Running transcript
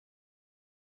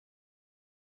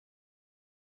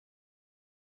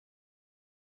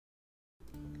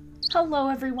Hello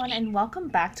everyone and welcome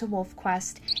back to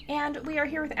WolfQuest, and we are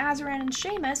here with Azeran and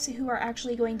Seamus, who are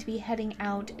actually going to be heading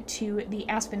out to the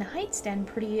Aspen Heights den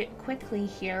pretty quickly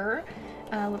here.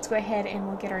 Let's go ahead and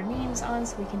we'll get our names on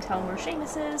so we can tell where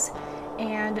Seamus is,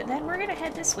 and then we're going to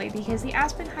head this way because the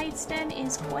Aspen Heights den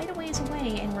is quite a ways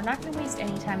away and we're not going to waste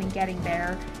any time in getting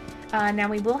there. Now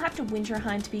we will have to winter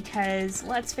hunt because,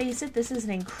 let's face it, this is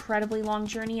an incredibly long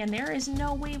journey and there is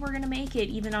no way we're going to make it,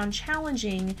 even on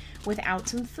challenging, without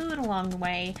some food along the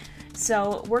way.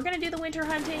 So we're going to do the winter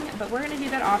hunting, but we're going to do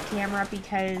that off camera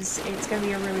because it's going to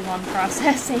be a really long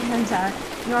process,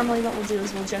 and normally what we'll do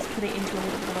is we'll just put it into a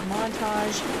little bit of a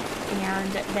montage,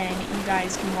 and then you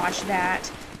guys can watch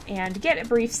that and get a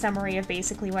brief summary of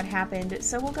basically what happened.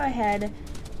 So we'll go ahead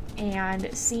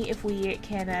and see if we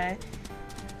can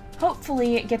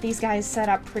hopefully get these guys set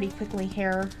up pretty quickly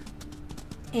here,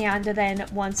 and then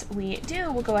once we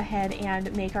do, we'll go ahead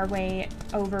and make our way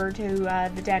over to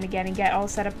the den again and get all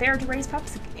set up there to raise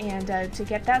pups and to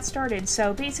get that started.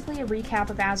 So basically a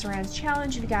recap of Azeran's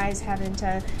challenge, if you guys haven't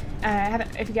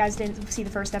if you guys didn't see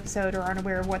the first episode or aren't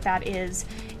aware of what that is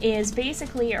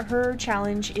basically her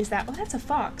challenge is that— oh, that's a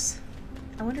fox.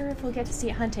 I wonder if we'll get to see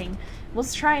it hunting.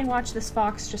 Let's try and watch this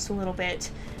fox just a little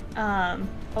bit.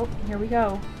 Oh, here we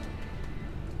go.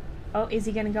 Oh, is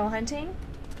he gonna go hunting?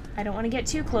 I don't want to get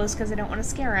too close because I don't want to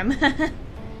scare him.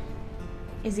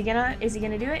 Is he gonna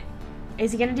do it?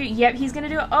 Is he gonna do it? Yep, he's gonna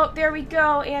do it. Oh, there we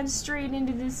go, and straight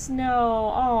into the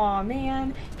snow. Aw,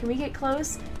 man. Can we get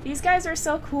close? These guys are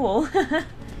so cool.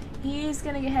 He's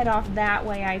gonna head off that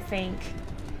way, I think.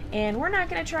 And we're not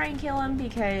gonna try and kill him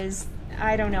because,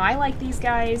 I don't know, I like these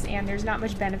guys and there's not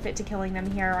much benefit to killing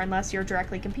them here unless you're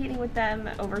directly competing with them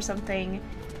over something.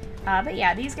 But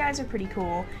yeah, these guys are pretty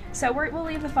cool. So we'll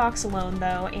leave the fox alone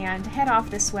though and head off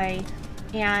this way.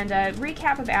 And a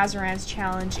recap of Azeran's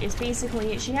challenge is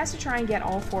basically she has to try and get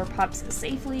all 4 pups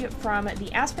safely from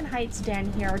the Aspen Heights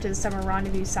den here to the summer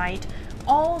rendezvous site,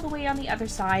 all the way on the other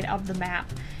side of the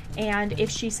map. And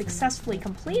if she successfully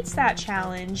completes that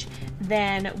challenge,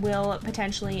 then we'll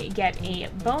potentially get a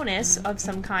bonus of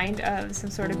some kind, of some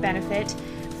sort of benefit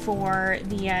for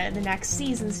the next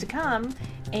seasons to come.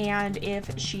 And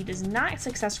if she does not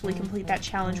successfully complete that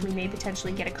challenge, we may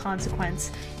potentially get a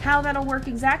consequence. How that'll work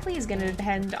exactly is going to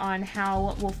depend on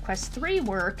how WolfQuest 3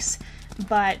 works,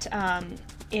 but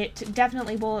it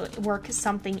definitely will work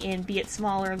something in, be it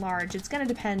small or large. It's going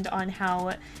to depend on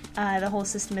how the whole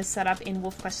system is set up in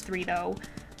WolfQuest 3 though.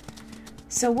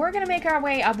 So we're going to make our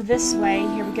way up this way,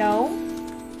 here we go,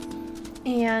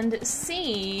 and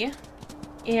see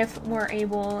if we're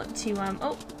able to,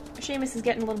 oh, Seamus is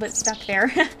getting a little bit stuck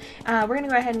there. We're going to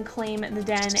go ahead and claim the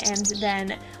den, and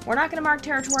then we're not going to mark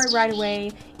territory right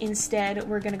away. Instead,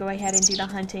 we're going to go ahead and do the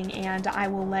hunting, and I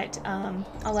will let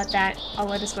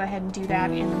us go ahead and do that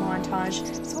in the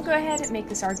montage. So we'll go ahead and make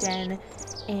this our den,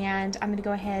 and I'm going to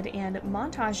go ahead and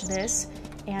montage this,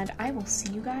 and I will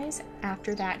see you guys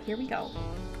after that. Here we go.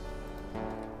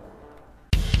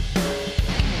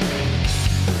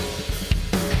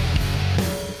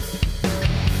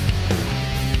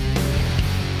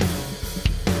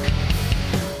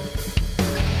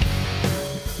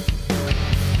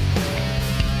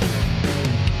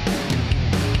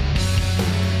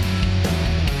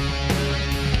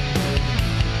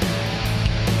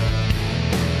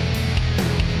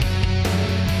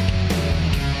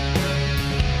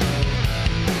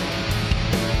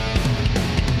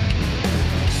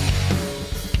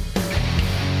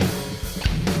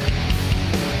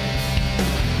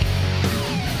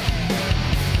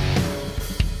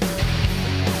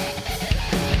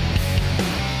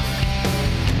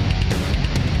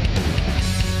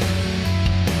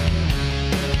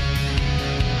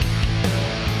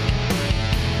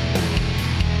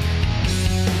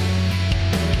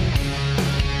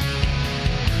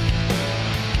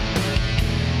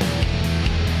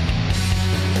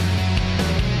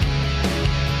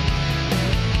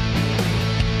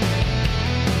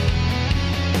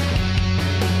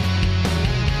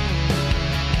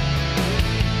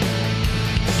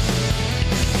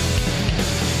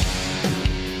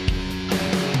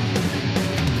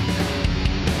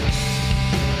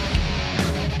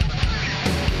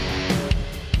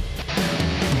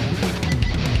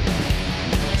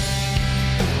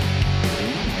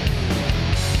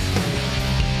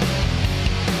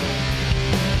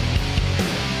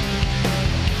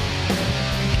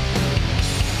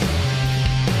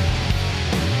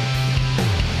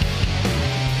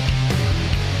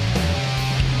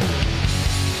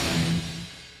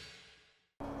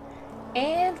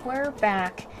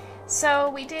 Back.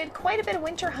 So we did quite a bit of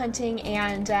winter hunting,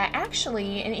 and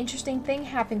actually an interesting thing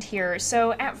happened here.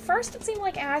 So at first it seemed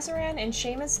like Azeran and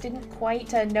Seamus didn't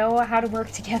quite know how to work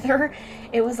together.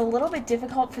 It was a little bit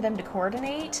difficult for them to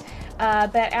coordinate,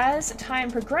 but as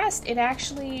time progressed, it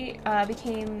actually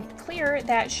became clear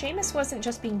that Seamus wasn't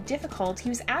just being difficult, he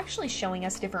was actually showing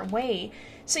us a different way.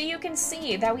 So you can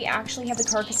see that we actually have the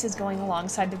carcasses going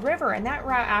alongside the river, and that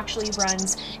route actually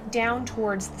runs down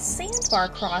towards the Sandbar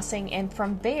crossing and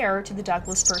from there to the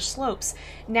Douglas Fir slopes.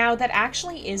 Now that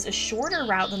actually is a shorter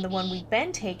route than the one we've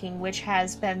been taking, which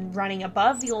has been running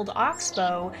above the old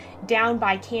Oxbow, down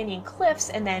by Canyon Cliffs,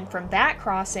 and then from that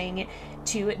crossing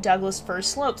to Douglas Fir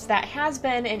slopes. That has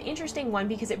been an interesting one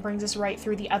because it brings us right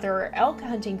through the other elk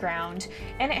hunting ground,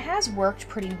 and it has worked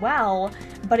pretty well,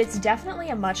 but it's definitely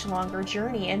a much longer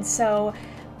journey. And so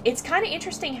it's kind of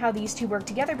interesting how these two work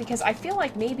together, because I feel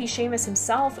like maybe Seamus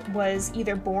himself was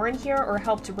either born here or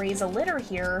helped raise a litter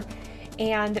here,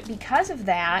 and because of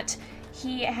that,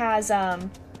 he has a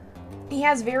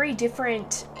very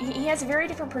different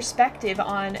perspective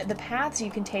on the paths you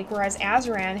can take, whereas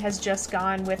Azeran has just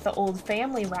gone with the old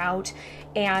family route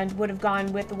and would have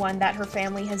gone with the one that her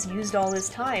family has used all this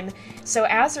time. So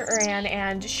Azeran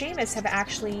and Seamus have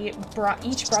actually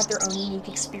each brought their own unique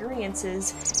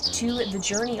experiences to the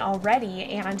journey already,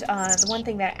 and the one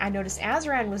thing that I noticed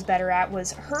Azeran was better at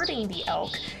was herding the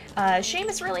elk.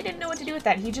 Seamus really didn't know what to do with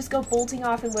that. He'd just go bolting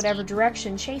off in whatever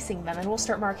direction, chasing them, and we'll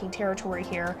start marking territory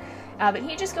here. But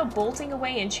he'd just go bolting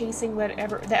away and chasing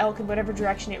the elk in whatever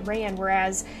direction it ran,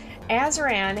 whereas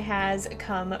Azeran has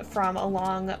come from a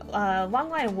long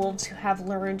line of wolves who have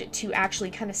learned to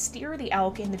actually kind of steer the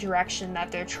elk in the direction that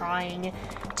they're trying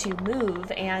to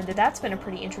move, and that's been a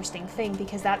pretty interesting thing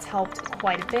because that's helped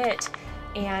quite a bit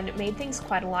and made things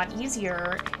quite a lot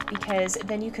easier, because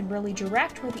then you can really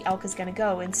direct where the elk is going to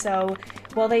go. And so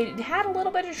while they had a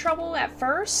little bit of trouble at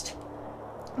first,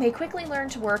 they quickly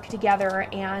learned to work together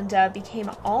and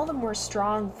became all the more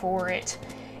strong for it.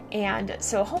 And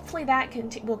so hopefully that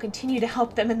will continue to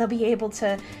help them, and they'll be able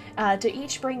to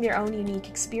each bring their own unique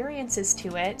experiences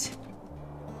to it,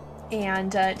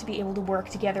 and to be able to work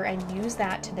together and use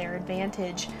that to their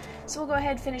advantage. So we'll go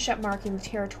ahead and finish up marking the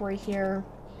territory here,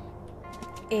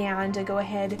 and go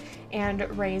ahead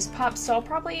and raise pups. So I'll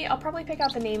probably pick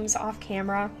out the names off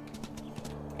camera,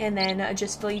 and then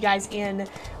just fill you guys in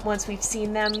once we've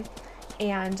seen them.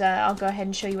 And I'll go ahead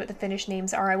and show you what the finished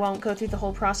names are. I won't go through the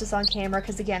whole process on camera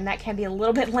because, again, that can be a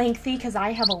little bit lengthy because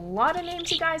I have a lot of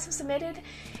names you guys have submitted.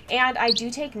 And I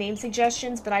do take name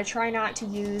suggestions, but I try not to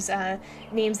use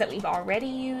names that we've already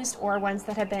used or ones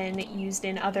that have been used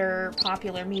in other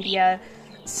popular media.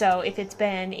 So if it's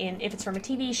from a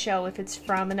TV show, if it's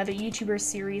from another YouTuber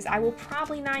series, I will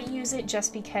probably not use it,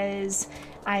 just because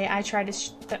I try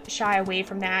to shy away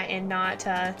from that and not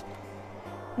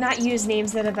use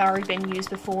names that have already been used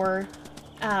before.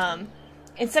 And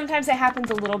sometimes it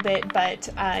happens a little bit, but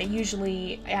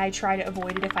usually I try to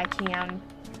avoid it if I can.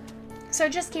 So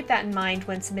just keep that in mind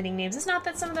when submitting names. It's not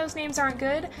that some of those names aren't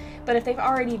good, but if they've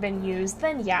already been used,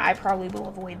 then yeah, I probably will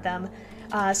avoid them.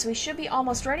 So we should be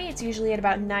almost ready. It's usually at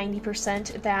about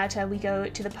 90% that we go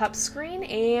to the pup screen,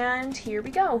 and here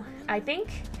we go, I think.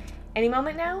 Any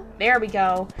moment now? There we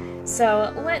go.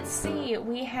 So let's see,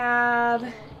 we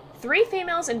have 3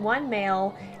 females and 1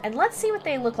 male, and let's see what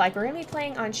they look like. We're going to be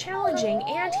playing on challenging,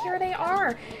 and here they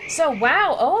are. So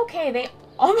wow, okay, they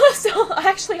almost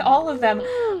actually all of them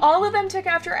took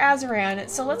after Azeran.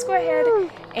 So let's go ahead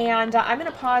and I'm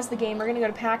going to pause the game. We're going to go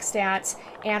to pack stats,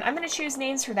 and I'm going to choose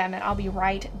names for them, and I'll be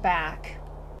right back.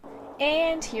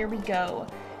 And here we go.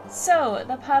 So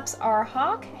the pups are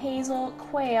Hawk, Hazel,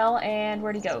 Quail, and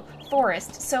where'd he go?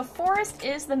 Forest. So Forest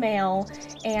is the male,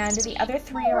 and the other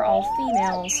 3 are all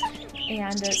females.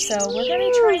 And so we're going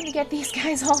to be trying to get these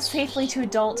guys all safely to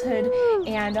adulthood,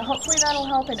 and hopefully that'll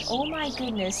help. And oh my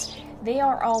goodness, they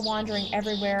are all wandering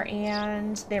everywhere,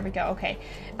 and there we go. Okay,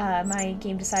 my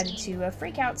game decided to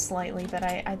freak out slightly, but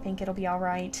I think it'll be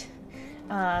alright.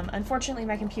 Unfortunately,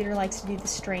 my computer likes to do the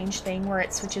strange thing where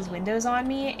it switches windows on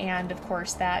me, and of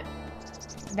course that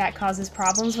causes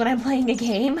problems when I'm playing a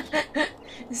game.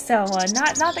 So,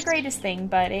 not the greatest thing,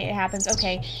 but it happens.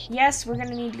 Okay, yes, we're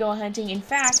gonna need to go hunting. In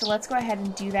fact, let's go ahead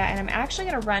and do that, and I'm actually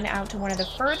gonna run out to one of the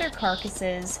further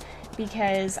carcasses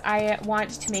because I want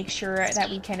to make sure that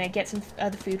we can get some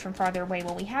of the food from farther away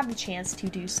when we have the chance to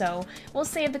do so. We'll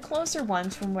save the closer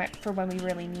ones for when we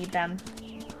really need them.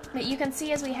 But you can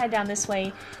see as we head down this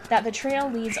way that the trail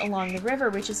leads along the river,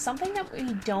 which is something that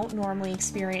we don't normally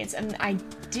experience. And I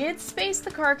did space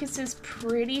the carcasses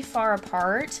pretty far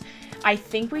apart. I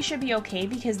think we should be okay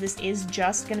because this is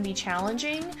just going to be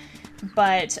challenging.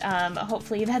 but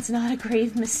hopefully that's not a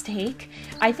grave mistake.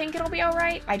 I think it'll be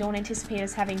alright. I don't anticipate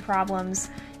us having problems.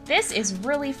 This is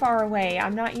really far away.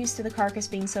 I'm not used to the carcass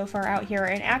being so far out here,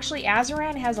 and actually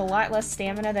Azeran has a lot less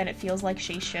stamina than it feels like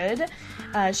she should.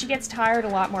 She gets tired a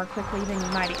lot more quickly than you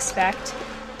might expect.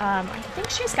 I think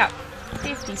she's got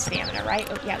 50 stamina, right?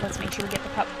 Oh yeah, let's make sure we get the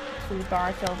pup food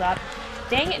bar filled up.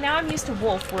 Dang it, now I'm used to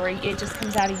wolf where it just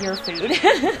comes out of your food.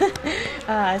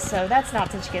 So that's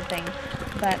not such a good thing.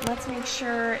 But let's make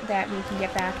sure that we can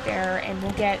get back there, and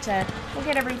we'll get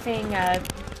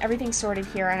everything sorted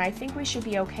here, and I think we should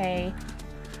be okay.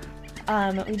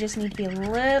 We just need to be a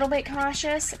little bit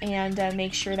cautious and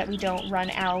make sure that we don't run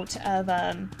out of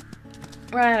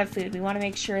food. We want to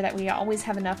make sure that we always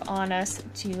have enough on us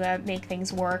to make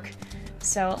things work.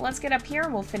 So let's get up here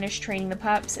and we'll finish training the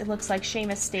pups. It looks like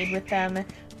Seamus stayed with them,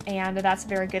 and that's a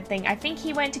very good thing. I think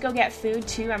he went to go get food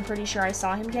too. I'm pretty sure I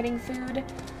saw him getting food.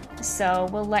 So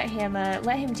we'll let him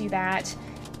do that,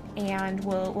 and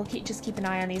we'll just keep an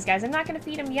eye on these guys. I'm not going to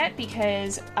feed them yet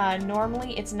because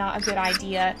normally it's not a good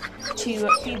idea to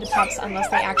feed the pups unless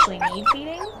they actually need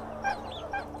feeding.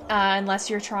 Unless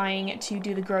you're trying to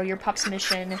do the grow your pups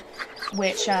mission,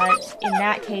 which in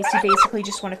that case you basically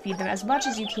just want to feed them as much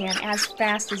as you can, as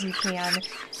fast as you can.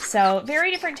 So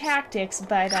very different tactics,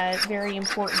 but very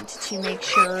important to make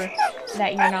sure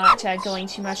that you're not going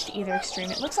too much to either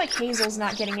extreme. It looks like Hazel's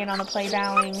not getting in on the play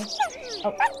bowing.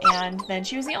 Oh, and then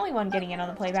she was the only one getting in on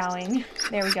the play bowing.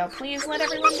 There we go. Please let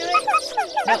everyone do it.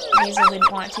 Nope, Hazel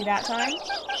didn't want to that time.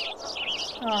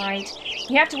 Alright.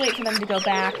 You have to wait for them to go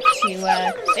back to,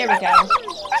 there we go.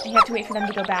 You have to wait for them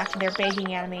to go back to their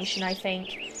begging animation, I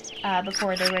think,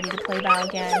 before they're ready to play bow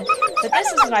again. But this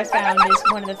is what I found is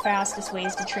one of the fastest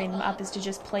ways to train them up, is to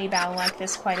just play bow like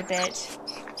this quite a bit.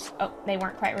 Oh, they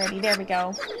weren't quite ready. There we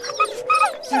go.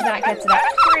 And that gets it up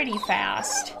pretty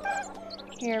fast.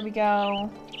 Here we go.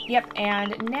 Yep,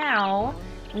 and now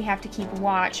we have to keep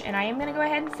watch, and I am going to go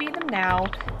ahead and feed them now.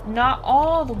 Not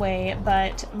all the way,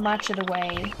 but much of the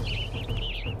way.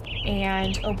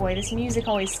 And, oh boy, this music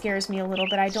always scares me a little,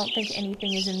 but I don't think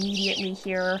anything is immediately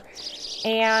here.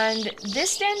 And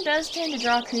this den does tend to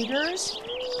draw cougars.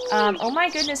 Oh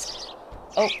my goodness.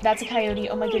 Oh, that's a coyote.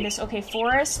 Oh my goodness. Okay,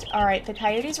 forest. Alright, the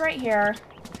coyote's right here.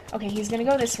 Okay, he's gonna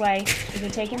go this way. We can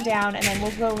take him down, and then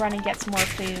we'll go run and get some more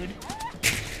food.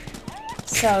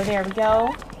 So, there we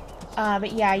go.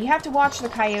 But yeah, you have to watch the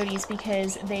coyotes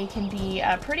because they can be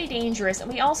pretty dangerous.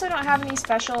 And we also don't have any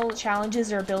special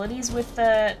challenges or abilities with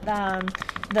the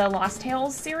Lost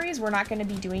Tales series. We're not going to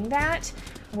be doing that.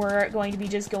 We're going to be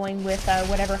just going with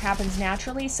whatever happens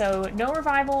naturally. So no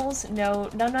revivals,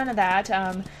 none of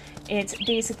that. It's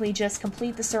basically just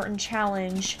complete the certain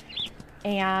challenge,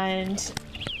 and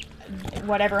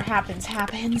whatever happens,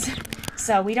 happens.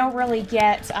 So we don't really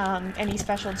get any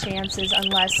special chances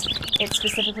unless it's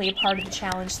specifically a part of the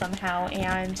challenge somehow,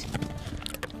 and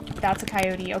that's a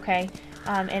coyote, okay.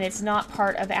 And it's not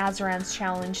part of Azeran's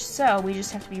challenge, so we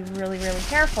just have to be really, really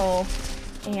careful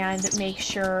and make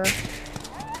sure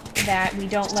that we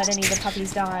don't let any of the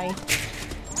puppies die.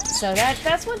 So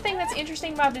that's one thing that's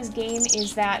interesting about this game,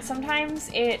 is that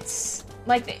sometimes it's,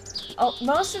 like,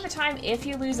 most of the time if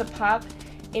you lose a pup,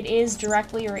 it is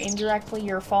directly or indirectly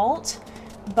your fault,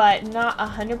 but not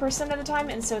 100% of the time,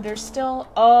 and so there's still,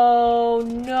 oh,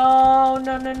 no,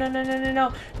 okay,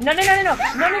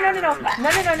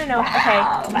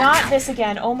 not this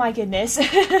again, oh my goodness,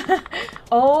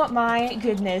 oh my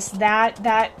goodness,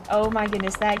 oh my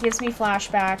goodness, that gives me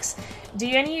flashbacks. Do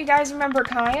any of you guys remember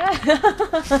Kaya?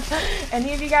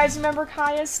 Any of you guys remember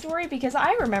Kaya's story? Because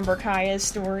I remember Kaya's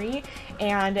story,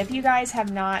 and if you guys have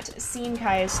not seen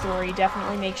Kaya's story,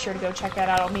 definitely make sure to go check that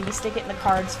out. I'll maybe stick it in the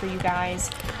cards for you guys.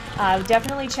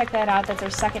 Definitely check that out. That's our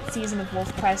second season of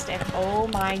WolfQuest, and oh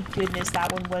my goodness,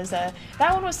 that one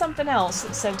was something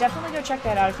else. So definitely go check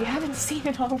that out if you haven't seen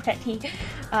it already.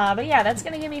 But yeah, that's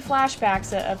gonna give me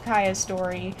flashbacks of Kaya's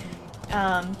story.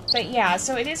 But yeah,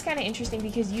 so it is kind of interesting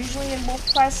because usually in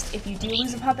WolfQuest, if you do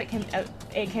lose a pup, it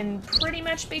can pretty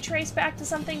much be traced back to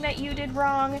something that you did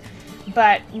wrong,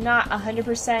 but not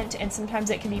 100%, and sometimes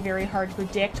it can be very hard to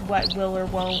predict what will or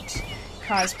won't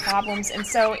cause problems, and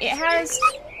so it has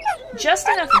just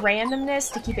enough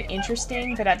randomness to keep it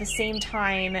interesting, but at the same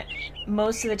time,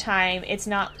 most of the time, it's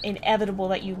not inevitable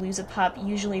that you lose a pup.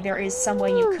 Usually there is some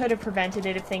way you could have prevented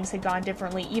it if things had gone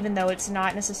differently, even though it's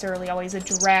not necessarily always a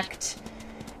direct,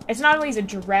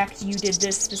 you did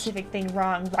this specific thing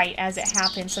wrong right as it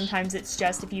happened. Sometimes it's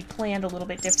just if you planned a little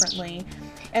bit differently.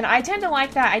 And I tend to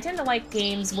like that. I tend to like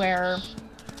games where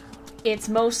it's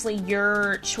mostly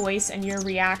your choice and your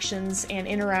reactions and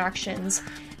interactions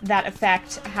that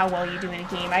affect how well you do in a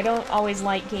game. I don't always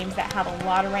like games that have a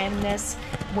lot of randomness,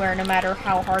 where no matter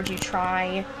how hard you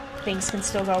try, things can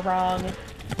still go wrong.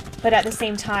 But at the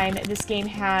same time, this game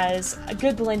has a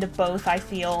good blend of both, I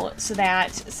feel, so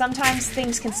that sometimes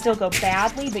things can still go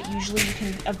badly, but usually you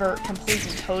can avert complete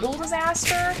and total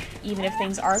disaster, even if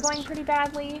things are going pretty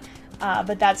badly.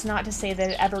 But that's not to say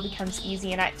that it ever becomes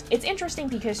easy. And it's interesting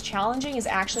because challenging is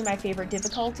actually my favorite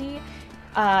difficulty,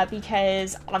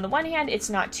 because on the one hand, it's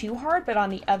not too hard, but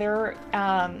on the other,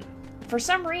 for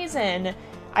some reason,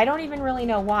 I don't even really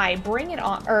know why. Bring It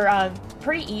On, or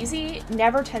Pretty Easy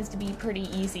never tends to be pretty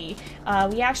easy.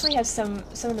 We actually have some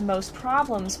of the most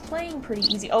problems playing Pretty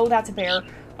Easy. Oh, that's a bear.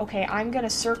 Okay, I'm gonna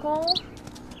circle,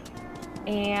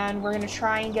 and we're gonna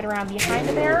try and get around behind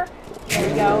the bear. There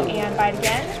we go, and bite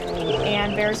again.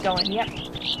 And bear's going, yep.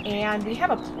 And we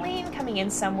have a plane coming in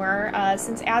somewhere.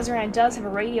 Since Azeran does have a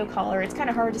radio collar, it's kind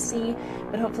of hard to see,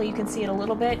 but hopefully you can see it a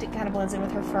little bit. It kind of blends in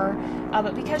with her fur.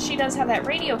 But because she does have that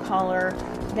radio collar,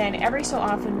 then every so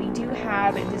often we do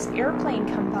have this airplane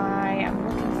come by. I'm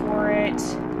looking for it.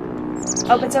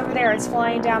 Oh, it's over there. It's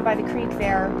flying down by the creek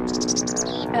there.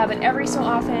 But every so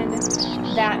often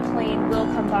that plane will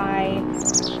come by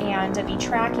and be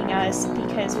tracking us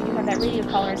because we do have that radio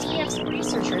collar. So we have some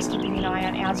researchers keeping an eye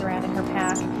on Azeran and her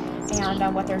pack and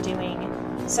on what they're doing.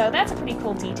 So that's a pretty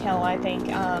cool detail, I think.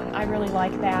 I really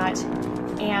like that.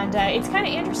 And it's kind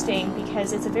of interesting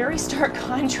because it's a very stark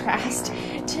contrast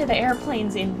to the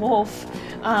airplanes in Wolf.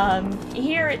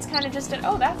 Here it's kind of just an,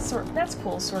 oh, that's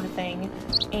cool sort of thing.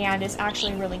 And it's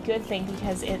actually a really good thing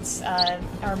because it's a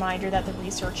reminder that the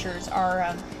researchers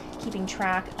are keeping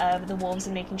track of the wolves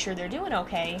and making sure they're doing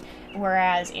okay,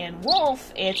 whereas in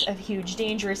Wolf, it's a huge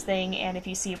dangerous thing, and if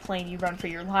you see a plane, you run for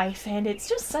your life, and it's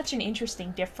just such an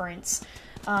interesting difference.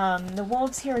 The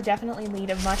wolves here definitely lead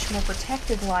a much more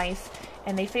protected life,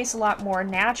 and they face a lot more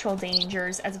natural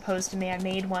dangers as opposed to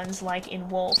man-made ones like in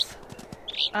Wolf.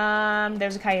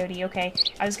 There's a coyote, okay.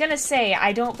 I was gonna say,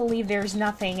 I don't believe there's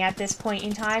nothing at this point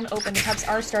in time. Oh, and the pups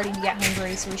are starting to get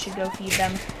hungry, so we should go feed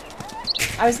them.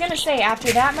 I was gonna say,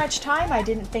 after that much time, I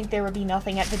didn't think there would be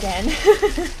nothing at the den.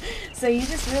 So you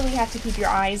just really have to keep your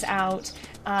eyes out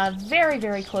very,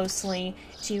 very closely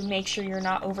to make sure you're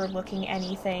not overlooking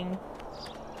anything.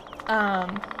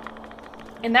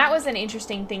 And that was an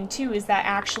interesting thing, too, is that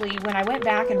actually, when I went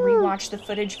back and rewatched the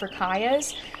footage for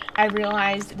Kaya's, I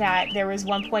realized that there was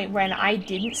one point when I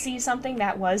didn't see something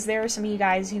that was there. Some of you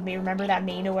guys who may remember that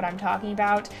may know what I'm talking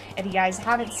about. If you guys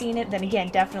haven't seen it, then again,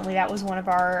 definitely that was one of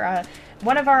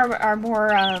our more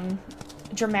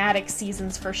dramatic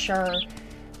seasons for sure.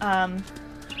 And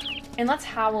let's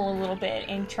howl a little bit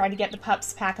and try to get the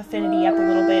pups pack affinity up a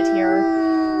little bit here.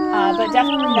 But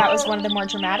definitely that was one of the more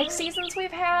dramatic seasons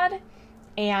we've had.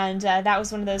 And that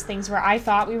was one of those things where I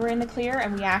thought we were in the clear,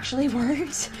 and we actually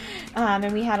weren't. And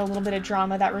we had a little bit of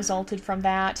drama that resulted from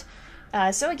that.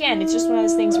 So again, it's just one of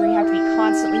those things where you have to be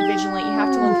constantly vigilant. You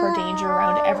have to look for danger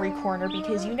around every corner,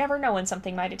 because you never know when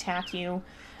something might attack you.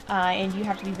 And you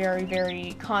have to be very,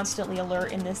 very constantly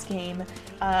alert in this game.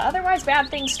 Otherwise, bad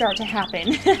things start to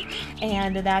happen.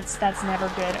 And that's never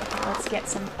good. Okay, let's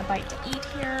get a bite to eat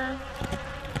here.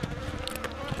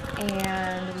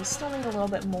 And we still need a little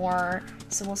bit more,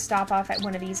 so we'll stop off at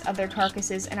one of these other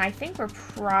carcasses, and I think we're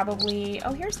probably,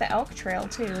 oh, here's the elk trail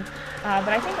too, but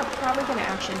I think we're probably going to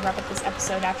actually wrap up this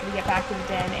episode after we get back to the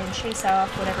den and chase off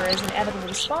whatever is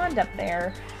inevitably spawned up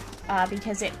there,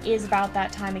 because it is about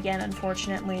that time again,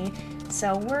 unfortunately.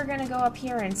 So we're going to go up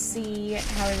here and see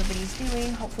how everybody's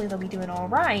doing. Hopefully they'll be doing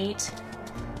alright.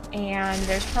 And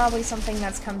there's probably something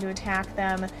that's come to attack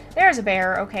them. There's a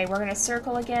bear. Okay, we're gonna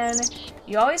circle again.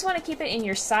 You always want to keep it in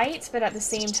your sights, but at the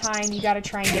same time, you gotta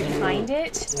try and get behind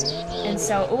it. And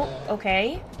so, oh,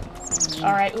 okay.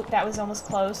 Alright, oop, that was almost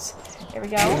close. There we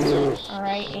go.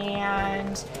 Alright,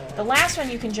 and the last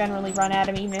one you can generally run at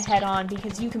them even head on,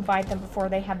 because you can bite them before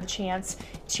they have the chance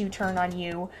to turn on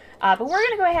you. But we're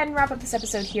going to go ahead and wrap up this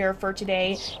episode here for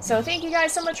today. So thank you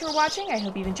guys so much for watching. I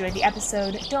hope you've enjoyed the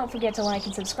episode. Don't forget to like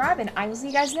and subscribe, and I will see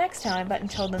you guys next time. But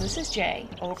until then, this is Jay,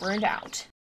 over and out.